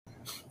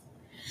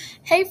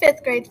Hey,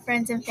 fifth grade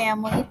friends and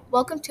family.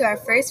 Welcome to our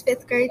first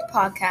fifth grade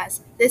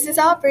podcast. This is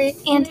Aubrey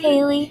and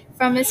Haley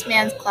from Miss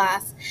Mann's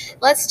class.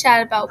 Let's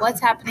chat about what's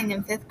happening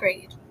in fifth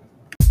grade.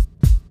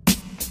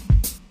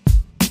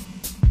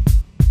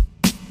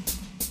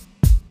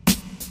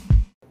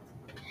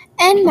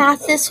 In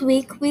math this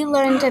week, we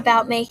learned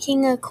about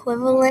making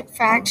equivalent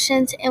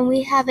fractions, and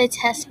we have a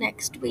test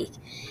next week.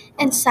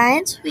 In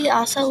science, we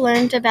also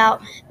learned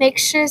about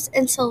mixtures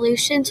and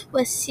solutions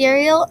with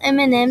cereal,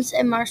 M&Ms,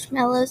 and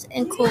marshmallows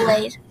and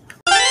Kool-Aid.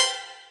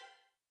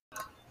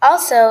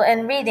 Also,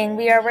 in reading,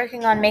 we are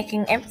working on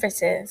making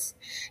inferences.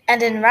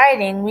 And in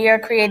writing, we are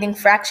creating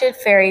fractured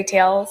fairy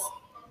tales.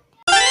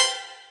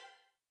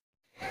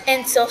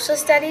 In social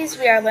studies,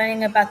 we are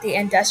learning about the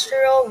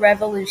Industrial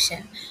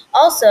Revolution.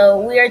 Also,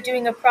 we are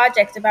doing a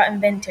project about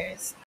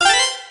inventors.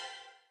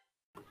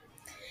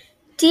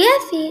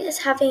 DFE is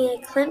having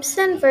a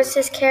Clemson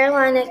versus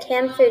Carolina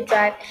canned food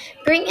drive.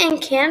 Bring in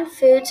canned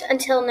foods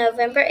until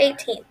November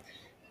 18th.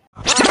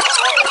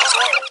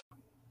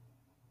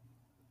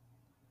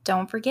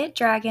 Don't forget,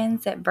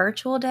 Dragons, that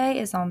Virtual Day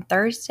is on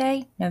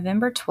Thursday,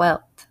 November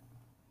 12th.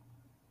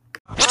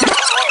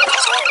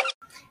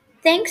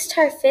 Thanks to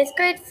our fifth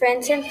grade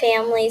friends and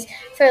families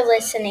for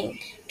listening.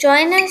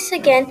 Join us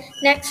again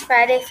next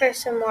Friday for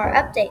some more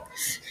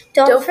updates.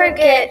 Don't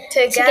forget,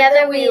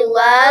 together we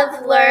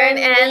love, learn,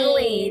 and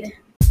lead.